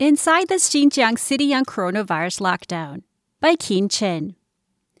Inside the Xinjiang City on Coronavirus Lockdown by Keen Chin.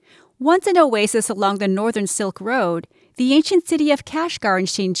 Once an oasis along the northern Silk Road, the ancient city of Kashgar in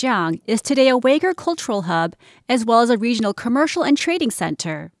Xinjiang is today a Uyghur cultural hub as well as a regional commercial and trading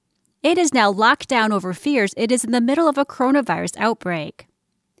center. It is now locked down over fears it is in the middle of a coronavirus outbreak.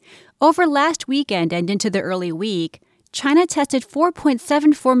 Over last weekend and into the early week, China tested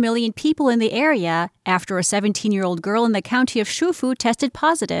 4.74 million people in the area after a 17-year-old girl in the county of Shufu tested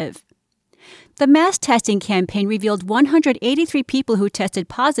positive. The mass testing campaign revealed 183 people who tested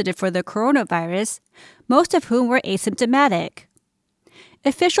positive for the coronavirus, most of whom were asymptomatic.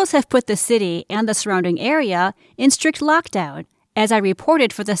 Officials have put the city and the surrounding area in strict lockdown, as I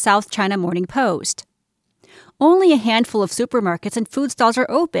reported for the South China Morning Post. Only a handful of supermarkets and food stalls are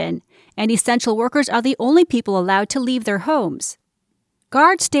open, and essential workers are the only people allowed to leave their homes.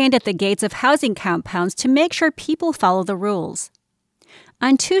 Guards stand at the gates of housing compounds to make sure people follow the rules.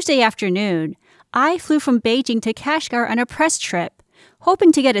 On Tuesday afternoon, I flew from Beijing to Kashgar on a press trip,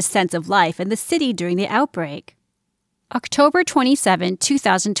 hoping to get a sense of life in the city during the outbreak. October 27,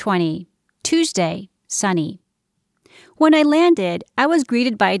 2020, Tuesday, sunny. When I landed, I was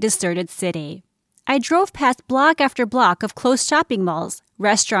greeted by a deserted city. I drove past block after block of closed shopping malls,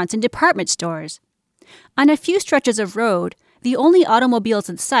 restaurants, and department stores. On a few stretches of road, the only automobiles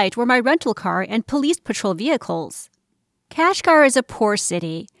in sight were my rental car and police patrol vehicles. Kashgar is a poor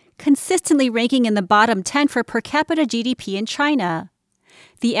city, consistently ranking in the bottom 10 for per capita GDP in China.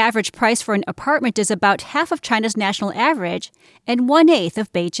 The average price for an apartment is about half of China's national average and 1/8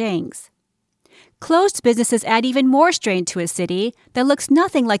 of Beijing's. Closed businesses add even more strain to a city that looks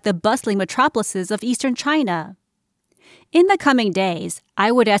nothing like the bustling metropolises of eastern China. In the coming days,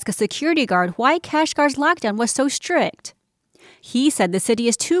 I would ask a security guard why Kashgar's lockdown was so strict. He said the city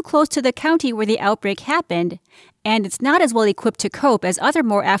is too close to the county where the outbreak happened, and it's not as well equipped to cope as other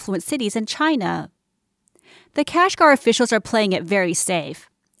more affluent cities in China. The Kashgar officials are playing it very safe.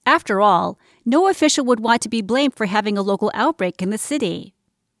 After all, no official would want to be blamed for having a local outbreak in the city.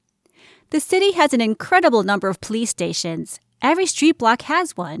 The city has an incredible number of police stations. Every street block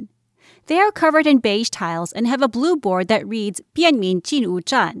has one. They are covered in beige tiles and have a blue board that reads Bianmin Jinwu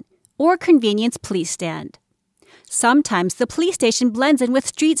Zhan, or Convenience Police Stand. Sometimes the police station blends in with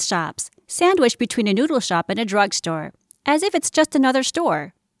street shops, sandwiched between a noodle shop and a drugstore, as if it's just another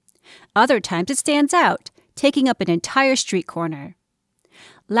store. Other times it stands out, taking up an entire street corner.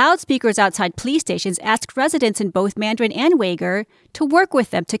 Loudspeakers outside police stations ask residents in both Mandarin and Uyghur to work with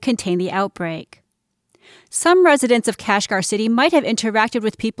them to contain the outbreak. Some residents of Kashgar City might have interacted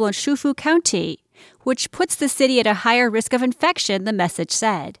with people in Shufu County, which puts the city at a higher risk of infection, the message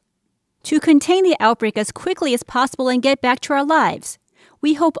said. To contain the outbreak as quickly as possible and get back to our lives,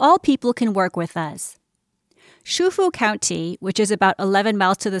 we hope all people can work with us. Shufu County, which is about 11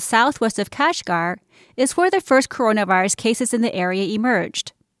 miles to the southwest of Kashgar, is where the first coronavirus cases in the area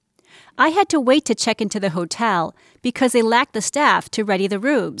emerged. I had to wait to check into the hotel because they lacked the staff to ready the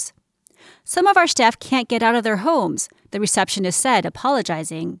rooms. Some of our staff can't get out of their homes, the receptionist said,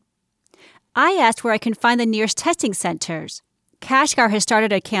 apologizing. I asked where I can find the nearest testing centers. Kashgar has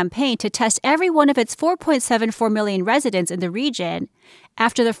started a campaign to test every one of its 4.74 million residents in the region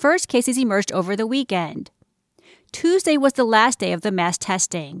after the first cases emerged over the weekend. Tuesday was the last day of the mass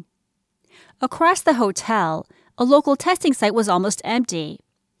testing. Across the hotel, a local testing site was almost empty.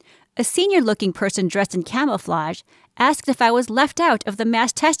 A senior-looking person dressed in camouflage asked if I was left out of the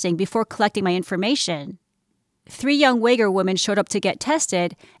mass testing before collecting my information. 3 young Uyghur women showed up to get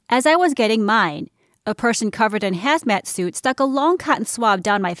tested as I was getting mine. A person covered in hazmat suit stuck a long cotton swab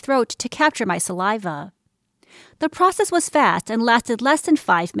down my throat to capture my saliva. The process was fast and lasted less than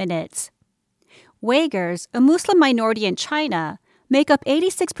 5 minutes. Uyghurs, a Muslim minority in China, make up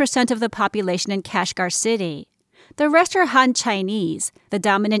 86% of the population in Kashgar City. The rest are Han Chinese, the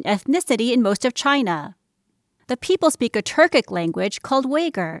dominant ethnicity in most of China. The people speak a Turkic language called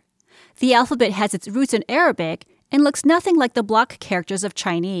Uyghur. The alphabet has its roots in Arabic and looks nothing like the block characters of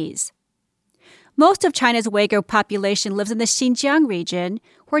Chinese. Most of China's Uyghur population lives in the Xinjiang region,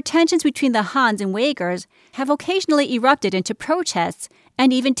 where tensions between the Hans and Uyghurs have occasionally erupted into protests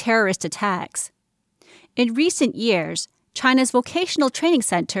and even terrorist attacks. In recent years, China's vocational training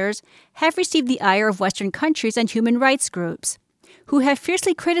centers have received the ire of Western countries and human rights groups, who have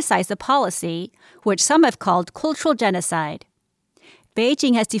fiercely criticized the policy, which some have called cultural genocide.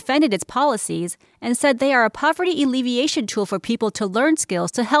 Beijing has defended its policies and said they are a poverty alleviation tool for people to learn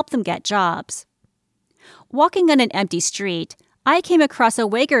skills to help them get jobs. Walking on an empty street, I came across a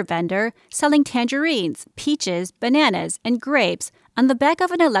Uyghur vendor selling tangerines, peaches, bananas, and grapes on the back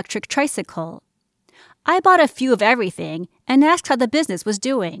of an electric tricycle. I bought a few of everything and asked how the business was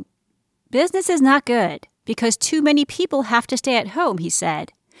doing. Business is not good because too many people have to stay at home, he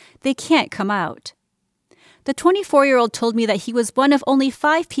said. They can't come out. The 24-year-old told me that he was one of only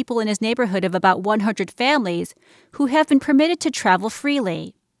 5 people in his neighborhood of about 100 families who have been permitted to travel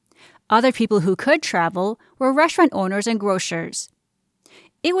freely. Other people who could travel were restaurant owners and grocers.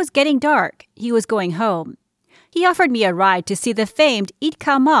 It was getting dark. He was going home. He offered me a ride to see the famed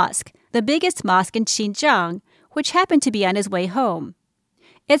Itka Mosque, the biggest mosque in Xinjiang, which happened to be on his way home.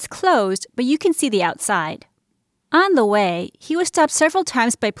 It's closed, but you can see the outside. On the way, he was stopped several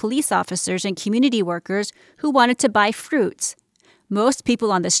times by police officers and community workers who wanted to buy fruits. Most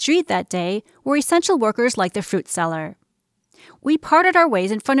people on the street that day were essential workers like the fruit seller. We parted our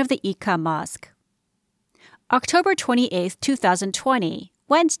ways in front of the Itka Mosque. October 28, 2020,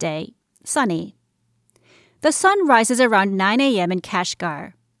 Wednesday, sunny. The sun rises around 9 a.m. in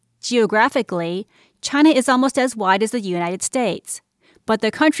Kashgar. Geographically, China is almost as wide as the United States, but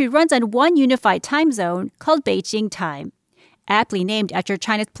the country runs on one unified time zone called Beijing time, aptly named after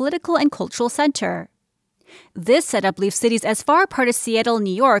China's political and cultural center. This setup leaves cities as far apart as Seattle and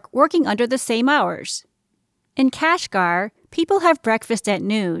New York working under the same hours. In Kashgar, people have breakfast at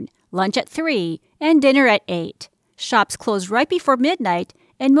noon, lunch at 3, and dinner at 8. Shops close right before midnight,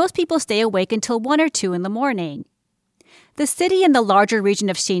 and most people stay awake until 1 or 2 in the morning. The city and the larger region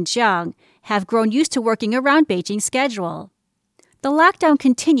of Xinjiang have grown used to working around Beijing's schedule. The lockdown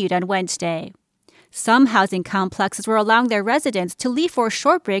continued on Wednesday. Some housing complexes were allowing their residents to leave for a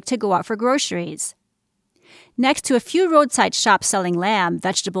short break to go out for groceries. Next to a few roadside shops selling lamb,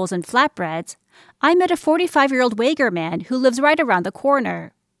 vegetables, and flatbreads, I met a 45-year-old Uyghur man who lives right around the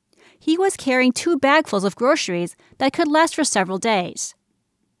corner. He was carrying 2 bagfuls of groceries that could last for several days.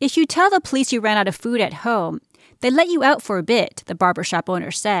 If you tell the police you ran out of food at home, they let you out for a bit, the barbershop owner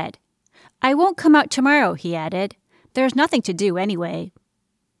said. I won't come out tomorrow, he added. There's nothing to do anyway.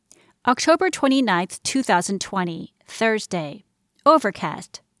 October 29, 2020, Thursday.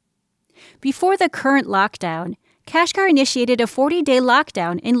 Overcast. Before the current lockdown, Kashgar initiated a 40-day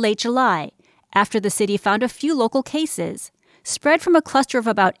lockdown in late July after the city found a few local cases, spread from a cluster of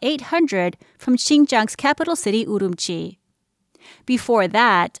about 800 from Xinjiang's capital city, Urumqi. Before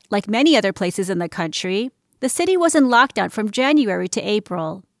that, like many other places in the country, the city was in lockdown from January to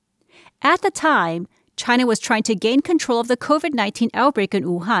April. At the time, China was trying to gain control of the COVID-19 outbreak in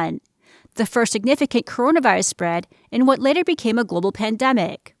Wuhan, the first significant coronavirus spread in what later became a global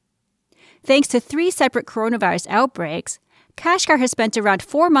pandemic. Thanks to 3 separate coronavirus outbreaks, Kashgar has spent around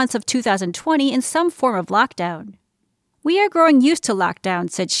 4 months of 2020 in some form of lockdown. We are growing used to lockdown,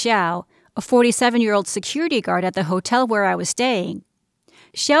 said Xiao, a 47-year-old security guard at the hotel where I was staying.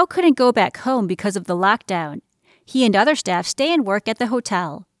 Xiao couldn't go back home because of the lockdown. He and other staff stay and work at the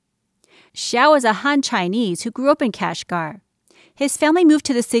hotel. Xiao is a Han Chinese who grew up in Kashgar. His family moved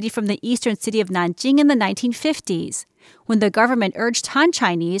to the city from the eastern city of Nanjing in the 1950s, when the government urged Han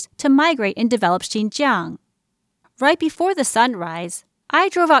Chinese to migrate and develop Xinjiang. Right before the sunrise, I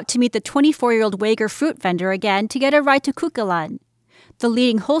drove out to meet the 24-year-old Uyghur fruit vendor again to get a ride to Kukalan, the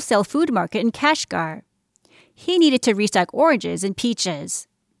leading wholesale food market in Kashgar. He needed to restock oranges and peaches.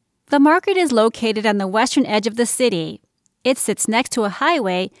 The market is located on the western edge of the city. It sits next to a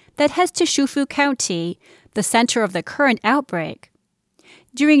highway that heads to Shufu County, the center of the current outbreak.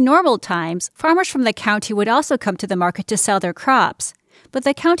 During normal times, farmers from the county would also come to the market to sell their crops, but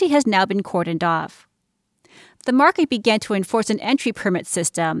the county has now been cordoned off. The market began to enforce an entry permit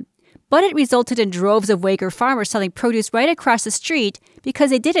system, but it resulted in droves of Uyghur farmers selling produce right across the street because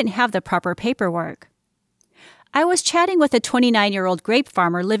they didn't have the proper paperwork. I was chatting with a 29-year-old grape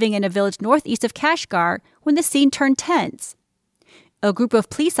farmer living in a village northeast of Kashgar when the scene turned tense. A group of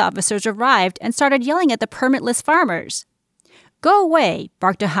police officers arrived and started yelling at the permitless farmers. "Go away,"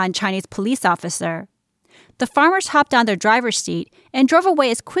 barked a Han Chinese police officer. The farmers hopped on their driver's seat and drove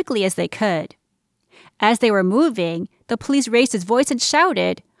away as quickly as they could. As they were moving, the police raised his voice and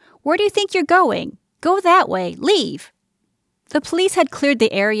shouted, "Where do you think you're going? Go that way. Leave." The police had cleared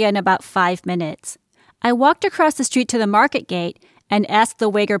the area in about 5 minutes. I walked across the street to the market gate and asked the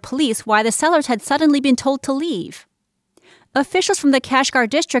Uyghur police why the sellers had suddenly been told to leave. "Officials from the Kashgar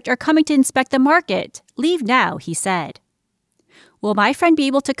district are coming to inspect the market. Leave now," he said. "Will my friend be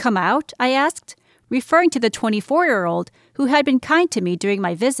able to come out?" I asked, referring to the 24-year-old who had been kind to me during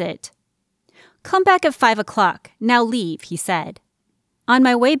my visit. "Come back at 5 o'clock. Now leave," he said. On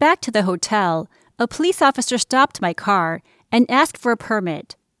my way back to the hotel, a police officer stopped my car and asked for a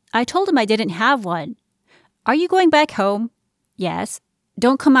permit. I told him I didn't have one. "Are you going back home?" "Yes."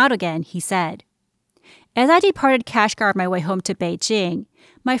 "Don't come out again," he said. As I departed Kashgar on my way home to Beijing,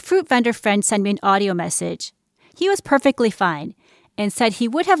 my fruit vendor friend sent me an audio message. He was perfectly fine and said he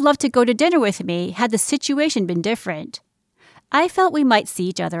would have loved to go to dinner with me had the situation been different. I felt we might see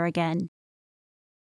each other again.